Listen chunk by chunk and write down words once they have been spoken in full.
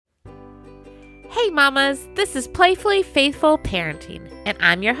Hey mamas, this is Playfully Faithful Parenting, and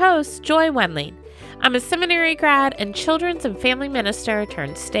I'm your host, Joy Wendling. I'm a seminary grad and children's and family minister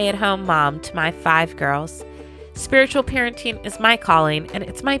turned stay-at-home mom to my 5 girls. Spiritual parenting is my calling, and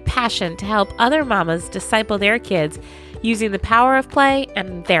it's my passion to help other mamas disciple their kids using the power of play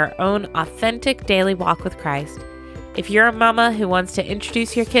and their own authentic daily walk with Christ. If you're a mama who wants to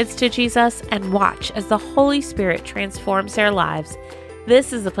introduce your kids to Jesus and watch as the Holy Spirit transforms their lives,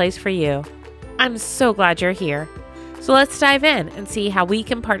 this is the place for you. I'm so glad you're here. So let's dive in and see how we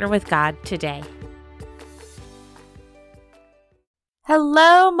can partner with God today.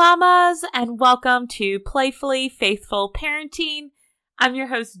 Hello, mamas, and welcome to Playfully Faithful Parenting. I'm your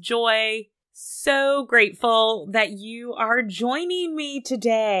host, Joy. So grateful that you are joining me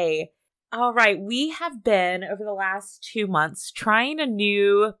today. All right, we have been, over the last 2 months, trying a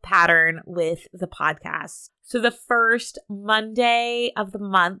new pattern with the podcast. So the first Monday of the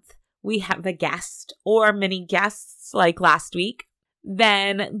month, we have a guest or many guests like last week.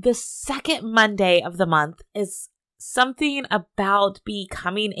 Then the second Monday of the month is something about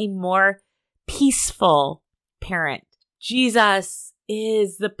becoming a more peaceful parent. Jesus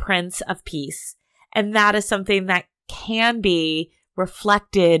is the Prince of Peace, and that is something that can be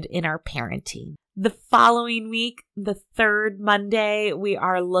reflected in our parenting. The following week, the third Monday, we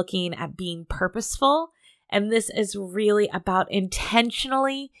are looking at being purposeful, and this is really about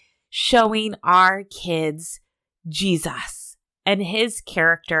intentionally showing our kids Jesus and his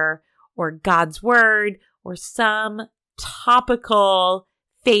character or God's word or some topical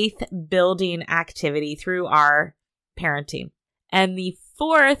faith-building activity through our parenting. And the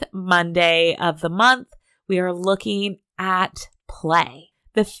fourth Monday of the month, we are looking at play.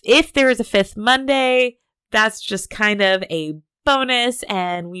 If there is a fifth Monday, that's just kind of a bonus,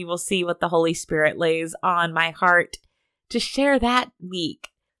 and we will see what the Holy Spirit lays on my heart to share that week.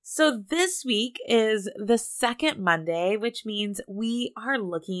 So this week is the second Monday, which means we are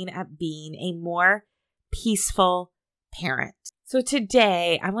looking at being a more peaceful parent. So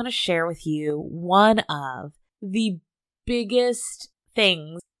today I want to share with you one of the biggest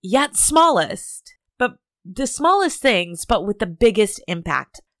things, yet smallest, but the smallest things, but with the biggest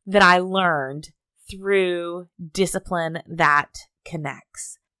impact that I learned through discipline that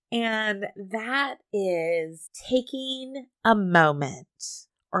connects. And that is taking a moment,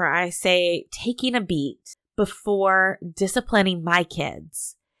 or I say taking a beat before disciplining my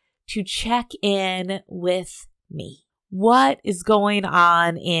kids to check in with me. What is going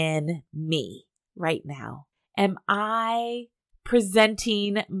on in me right now? Am I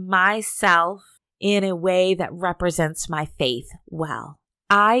presenting myself in a way that represents my faith well?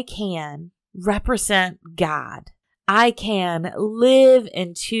 I can represent God. I can live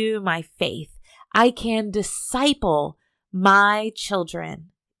into my faith. I can disciple my children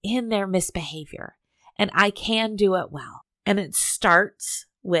in their misbehavior, and I can do it well. And it starts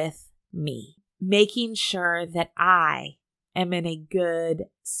with me, making sure that I am in a good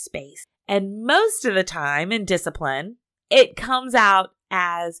space. And most of the time in discipline, it comes out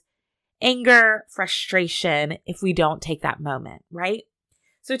as anger, frustration if we don't take that moment, right?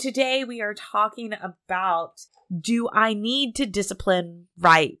 So today we are talking about, do I need to discipline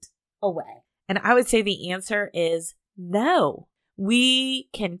right away? And I would say the answer is no. We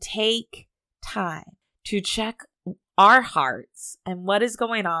can take time to check our hearts and what is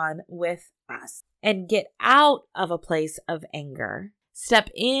going on with us and get out of a place of anger,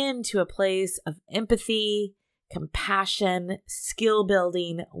 step into a place of empathy, compassion, skill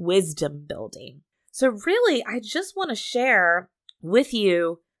building, wisdom building. So really, I just want to share with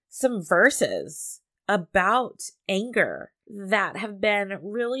you some verses about anger that have been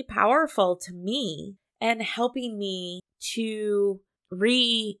really powerful to me and helping me to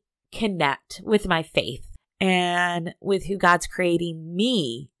reconnect with my faith and with who God's creating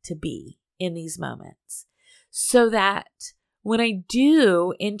me to be in these moments, so that when I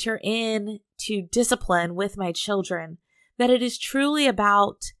do enter into discipline with my children, that it is truly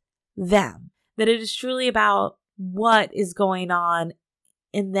about them, that it is truly about what is going on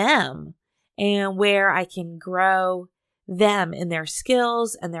in them and where I can grow them in their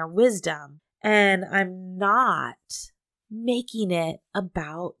skills and their wisdom. And I'm not making it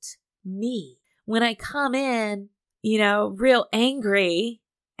about me. When I come in, real angry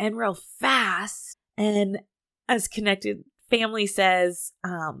and real fast, and as Connected Family says,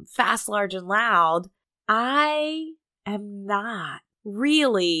 fast, large, and loud, I am not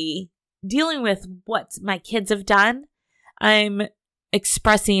really dealing with what my kids have done. I'm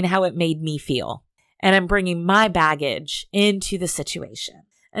expressing how it made me feel, and I'm bringing my baggage into the situation.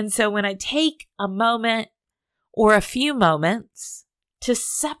 And so when I take a moment or a few moments to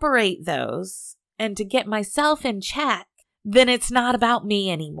separate those and to get myself in check, then it's not about me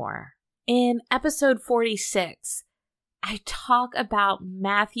anymore. In episode 46, I talk about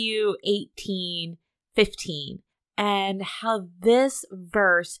Matthew 18:15 and how this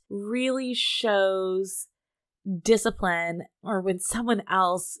verse really shows discipline, or when someone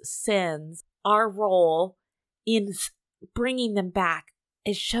else sins, our role in bringing them back.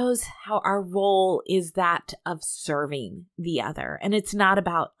 It shows how our role is that of serving the other. And it's not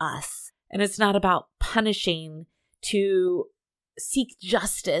about us. And it's not about punishing to seek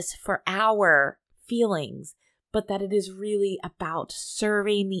justice for our feelings, but that it is really about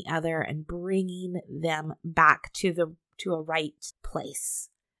serving the other and bringing them back to a right place.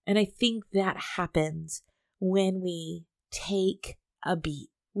 And I think that happens when we take a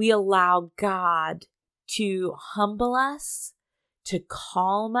beat. We allow God to humble us, to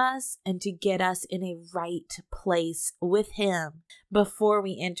calm us, and to get us in a right place with Him before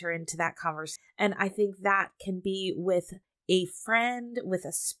we enter into that conversation. And I think that can be with a friend, with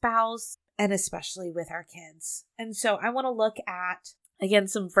a spouse, and especially with our kids. And so I want to look at, again,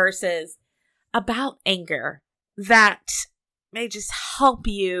 some verses about anger that may just help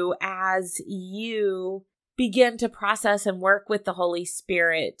you as you begin to process and work with the Holy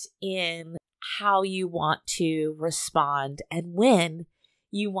Spirit in how you want to respond and when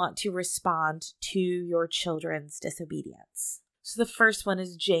you want to respond to your children's disobedience. So the first one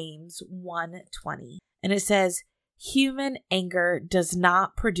is James 1:20, and it says, "Human anger does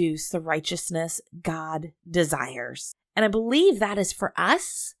not produce the righteousness God desires." And I believe that is for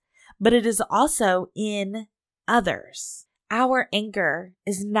us, but it is also in others. Our anger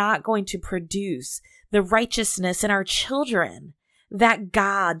is not going to produce the righteousness in our children that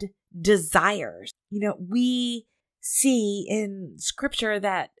God desires. We see in Scripture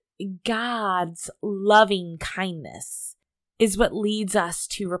that God's loving kindness is what leads us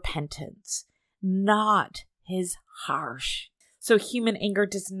to repentance, not His harsh. So human anger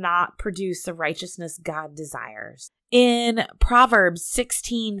does not produce the righteousness God desires. In Proverbs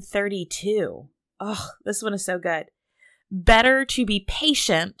 16:32, this one is so good. "Better to be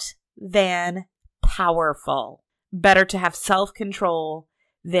patient than powerful. Better to have self-control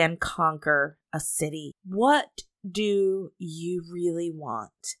than conquer a city." What do you really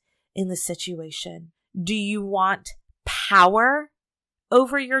want in the situation? Do you want power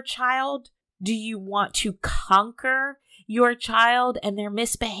over your child? Do you want to conquer your child and their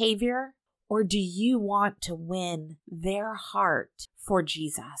misbehavior? Or do you want to win their heart for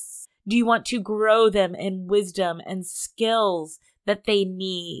Jesus? Do you want to grow them in wisdom and skills that they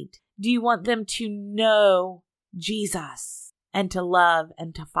need? Do you want them to know Jesus and to love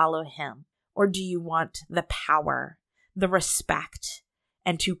and to follow Him? Or do you want the power, the respect,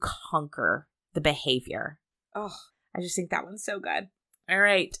 and to conquer the behavior? I just think that one's so good. All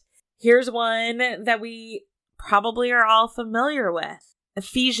right. Here's one that we probably are all familiar with.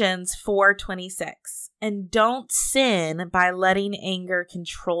 Ephesians 4:26. "And don't sin by letting anger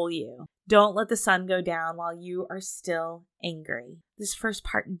control you. Don't let the sun go down while you are still angry." This first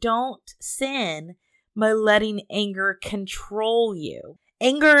part, don't sin by letting anger control you.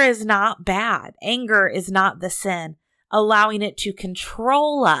 Anger is not bad. Anger is not the sin. Allowing it to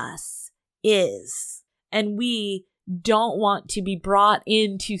control us is. And we don't want to be brought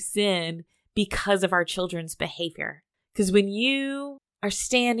into sin because of our children's behavior. Because when you are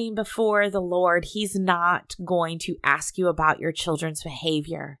standing before the Lord, He's not going to ask you about your children's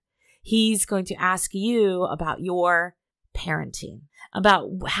behavior. He's going to ask you about your parenting,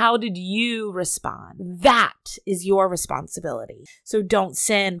 about how did you respond. That is your responsibility. So don't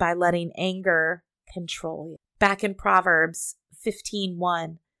sin by letting anger control you. Back in Proverbs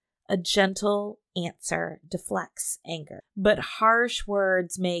 15:1, "A gentle answer deflects anger, but harsh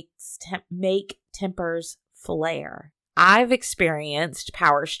words make tempers flare." I've experienced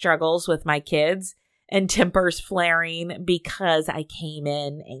power struggles with my kids and tempers flaring because I came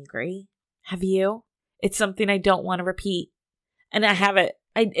in angry. Have you? It's something I don't want to repeat. And I have it.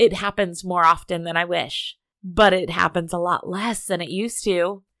 It happens more often than I wish, but it happens a lot less than it used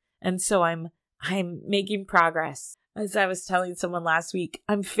to. And so I'm making progress. As I was telling someone last week,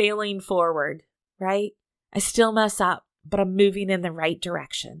 I'm failing forward, right? I still mess up, but I'm moving in the right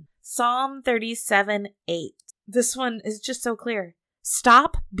direction. Psalm 37:8. This one is just so clear.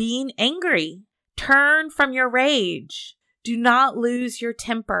 "Stop being angry. Turn from your rage. Do not lose your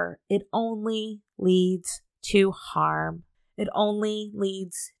temper. It only leads to harm." It only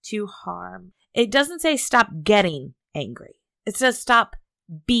leads to harm. It doesn't say stop getting angry. It says stop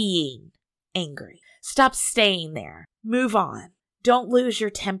being angry. Stop staying there. Move on. Don't lose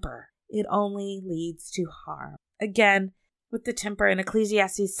your temper. It only leads to harm. Again, with the temper in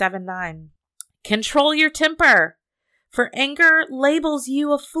Ecclesiastes 7:9, Control your temper, for anger labels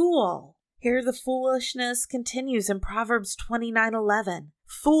you a fool. Here the foolishness continues in Proverbs 29:11.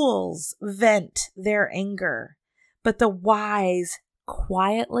 Fools vent their anger, but the wise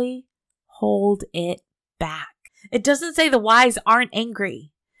quietly hold it back. It doesn't say the wise aren't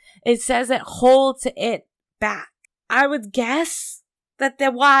angry. It says it holds it back. I would guess that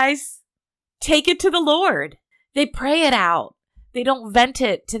the wise take it to the Lord. They pray it out. They don't vent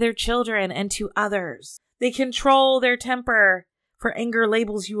it to their children and to others. They control their temper, for anger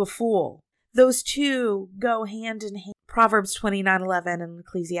labels you a fool. Those two go hand in hand. Proverbs 29:11 and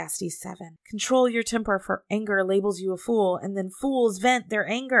Ecclesiastes 7. Control your temper, for anger labels you a fool, and then fools vent their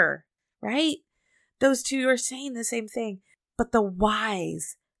anger, right? Those two are saying the same thing, but the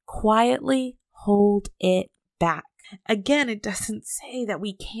wise quietly hold it back. Again, it doesn't say that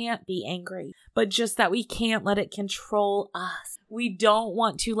we can't be angry, but just that we can't let it control us. We don't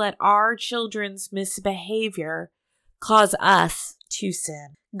want to let our children's misbehavior cause us to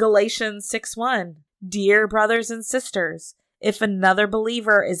sin. Galatians 6:1. Dear brothers and sisters, if another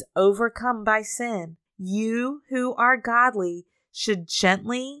believer is overcome by sin, you who are godly should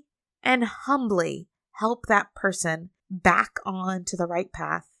gently and humbly help that person back on to the right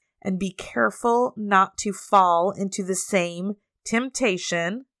path, and be careful not to fall into the same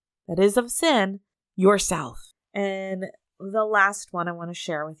temptation, that is of sin, yourself. And the last one I want to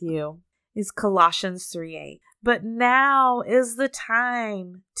share with you is Colossians 3:8. But now is the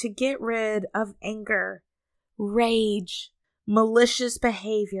time to get rid of anger, rage, malicious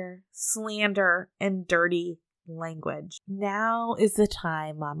behavior, slander, and dirty language. Now is the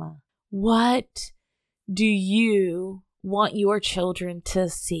time, Mama. What do you want your children to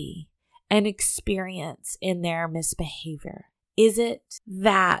see and experience in their misbehavior? Is it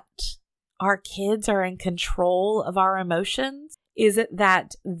that our kids are in control of our emotions? Is it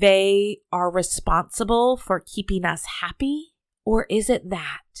that they are responsible for keeping us happy? Or is it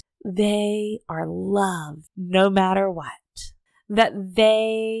that they are loved no matter what? That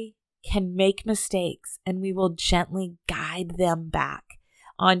they can make mistakes and we will gently guide them back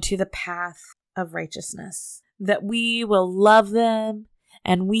onto the path of righteousness? That we will love them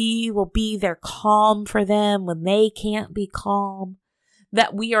and we will be there calm for them when they can't be calm.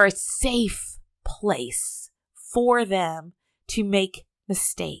 That we are a safe place for them to make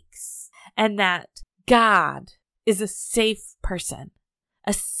mistakes. And that God is a safe person,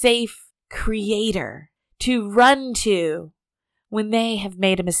 a safe creator to run to when they have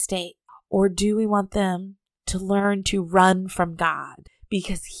made a mistake. Or do we want them to learn to run from God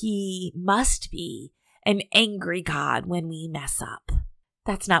because He must be an angry God when we mess up?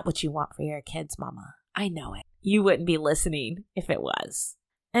 That's not what you want for your kids, Mama. I know it. You wouldn't be listening if it was.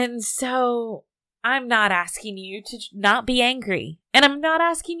 And so I'm not asking you to not be angry. And I'm not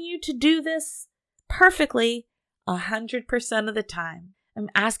asking you to do this perfectly 100% of the time. I'm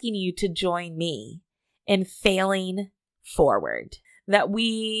asking you to join me in failing forward. That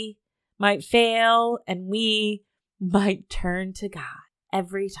we might fail and we might turn to God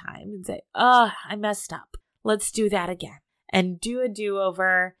every time and say, I messed up. Let's do that again. And do a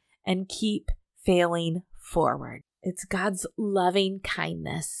do-over and keep failing forward. It's God's loving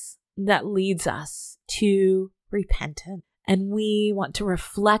kindness that leads us to repentance. And we want to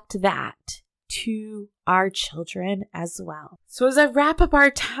reflect that to our children as well. So as I wrap up our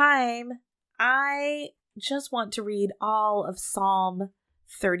time, I just want to read all of Psalm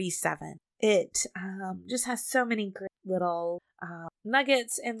 37. It just has so many great little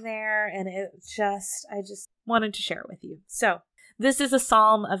nuggets in there, and I just wanted to share it with you. So this is a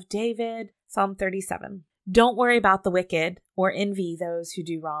Psalm of David, Psalm 37. Don't worry about the wicked or envy those who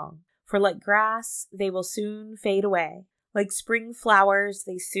do wrong, for like grass, they will soon fade away. Like spring flowers,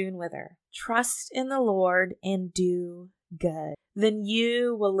 they soon wither. Trust in the Lord and do good. Then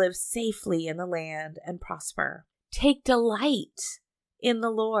you will live safely in the land and prosper. Take delight in the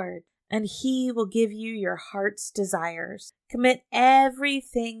Lord, and He will give you your heart's desires. Commit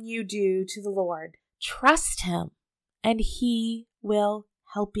everything you do to the Lord. Trust Him, and He will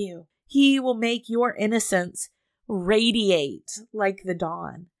help you. He will make your innocence radiate like the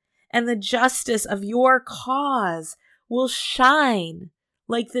dawn, and the justice of your cause will shine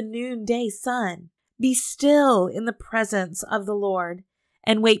like the noonday sun. Be still in the presence of the Lord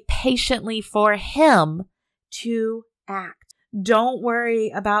and wait patiently for Him to act. Don't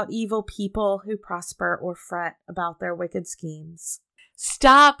worry about evil people who prosper or fret about their wicked schemes.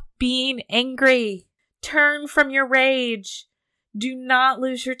 Stop being angry. Turn from your rage. Do not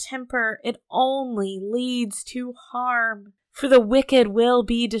lose your temper. It only leads to harm. For the wicked will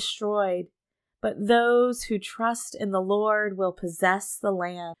be destroyed, but those who trust in the Lord will possess the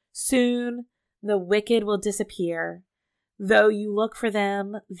land. Soon The wicked will disappear. Though you look for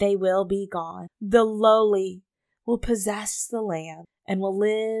them, they will be gone. The lowly will possess the land and will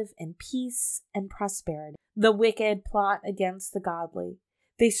live in peace and prosperity. The wicked plot against the godly.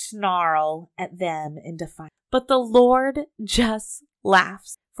 They snarl at them in defiance. But the Lord just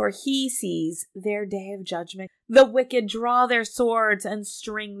laughs, for he sees their day of judgment. The wicked draw their swords and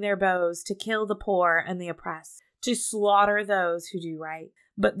string their bows to kill the poor and the oppressed, to slaughter those who do right.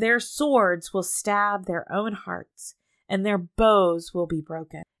 But their swords will stab their own hearts, and their bows will be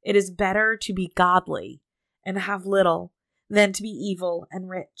broken. It is better to be godly and have little than to be evil and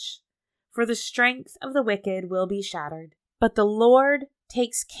rich. For the strength of the wicked will be shattered, but the Lord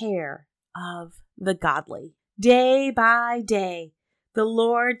takes care of the godly. Day by day, the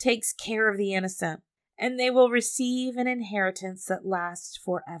Lord takes care of the innocent, and they will receive an inheritance that lasts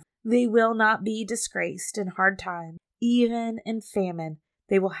forever. They will not be disgraced in hard times. Even in famine,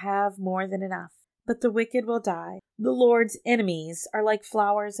 they will have more than enough. But the wicked will die. The Lord's enemies are like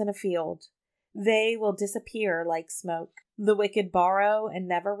flowers in a field. They will disappear like smoke. The wicked borrow and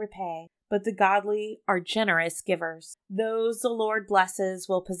never repay, but the godly are generous givers. Those the Lord blesses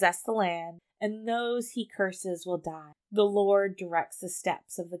will possess the land, and those he curses will die. The Lord directs the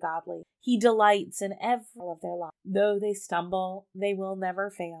steps of the godly. He delights in every of their life. Though they stumble, they will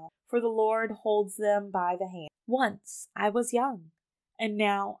never fail, for the Lord holds them by the hand. Once I was young, and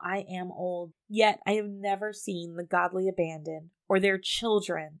now I am old, yet I have never seen the godly abandoned or their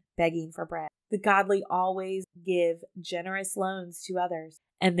children begging for bread. The godly always give generous loans to others,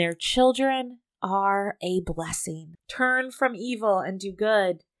 and their children are a blessing. Turn from evil and do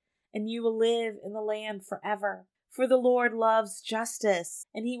good, and you will live in the land forever. For the Lord loves justice,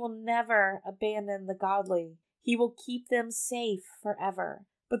 and he will never abandon the godly. He will keep them safe forever.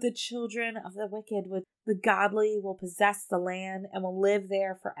 But the children of the wicked, the godly will possess the land and will live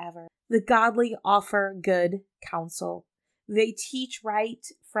there forever. The godly offer good counsel. They teach right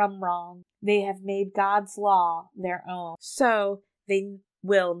from wrong. They have made God's law their own, so they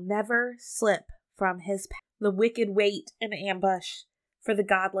will never slip from his path. The wicked wait in ambush for the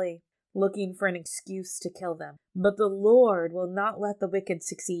godly, looking for an excuse to kill them. But the Lord will not let the wicked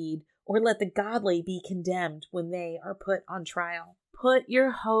succeed, or let the godly be condemned when they are put on trial. Put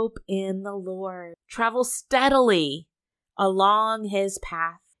your hope in the Lord. Travel steadily along his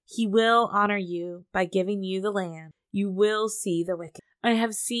path. He will honor you by giving you the land. You will see the wicked. I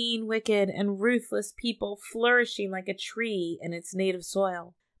have seen wicked and ruthless people flourishing like a tree in its native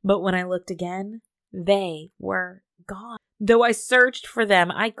soil. But when I looked again, they were gone. Though I searched for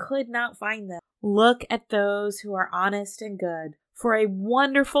them, I could not find them. Look at those who are honest and good, for a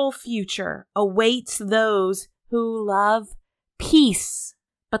wonderful future awaits those who love peace.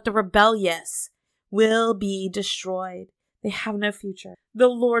 But the rebellious will be destroyed. They have no future. The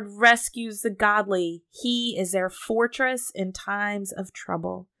Lord rescues the godly. He is their fortress in times of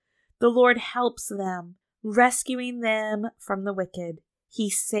trouble. The Lord helps them, rescuing them from the wicked. He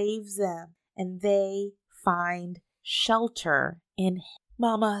saves them, and they find shelter in him.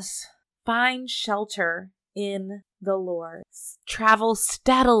 Mamas, find shelter in the Lord. Travel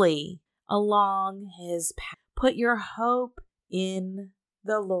steadily along his path. Put your hope in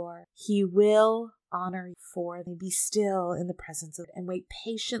the Lord. He will honor you, for they be still in the presence of it and wait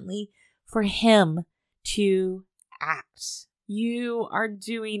patiently for him to act. You are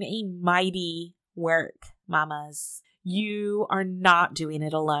doing a mighty work, mamas. You are not doing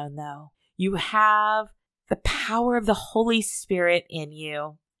it alone, though. You have the power of the Holy Spirit in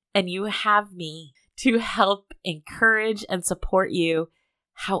you, and you have me to help encourage and support you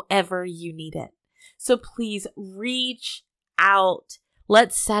however you need it. So please reach out.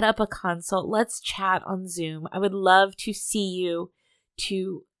 Let's set up a consult. Let's chat on Zoom. I would love to see you,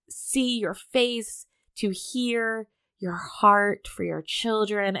 to see your face, to hear your heart for your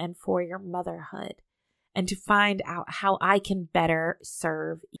children and for your motherhood, and to find out how I can better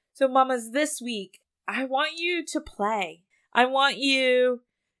serve you. So mamas, this week, I want you to play. I want you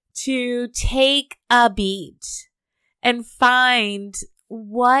to take a beat and find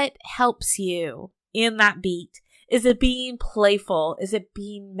what helps you in that beat. Is it being playful? Is it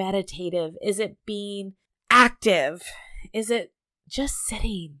being meditative? Is it being active? Is it just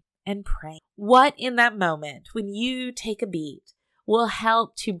sitting and praying? What in that moment, when you take a beat, will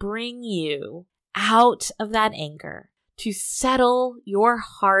help to bring you out of that anger, to settle your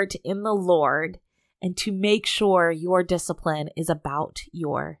heart in the Lord, and to make sure your discipline is about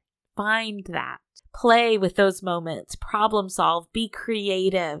your. Find that. Play with those moments. Problem solve. Be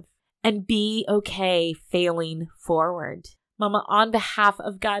creative. And be okay failing forward. Mama, on behalf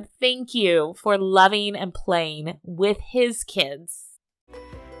of God, thank you for loving and playing with his kids.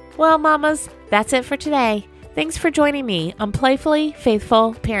 Well, mamas, that's it for today. Thanks for joining me on Playfully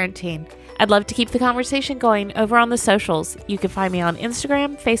Faithful Parenting. I'd love to keep the conversation going over on the socials. You can find me on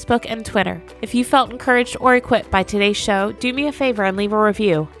Instagram, Facebook, and Twitter. If you felt encouraged or equipped by today's show, do me a favor and leave a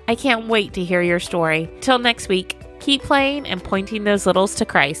review. I can't wait to hear your story. Till next week, keep playing and pointing those littles to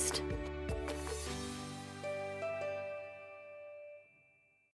Christ.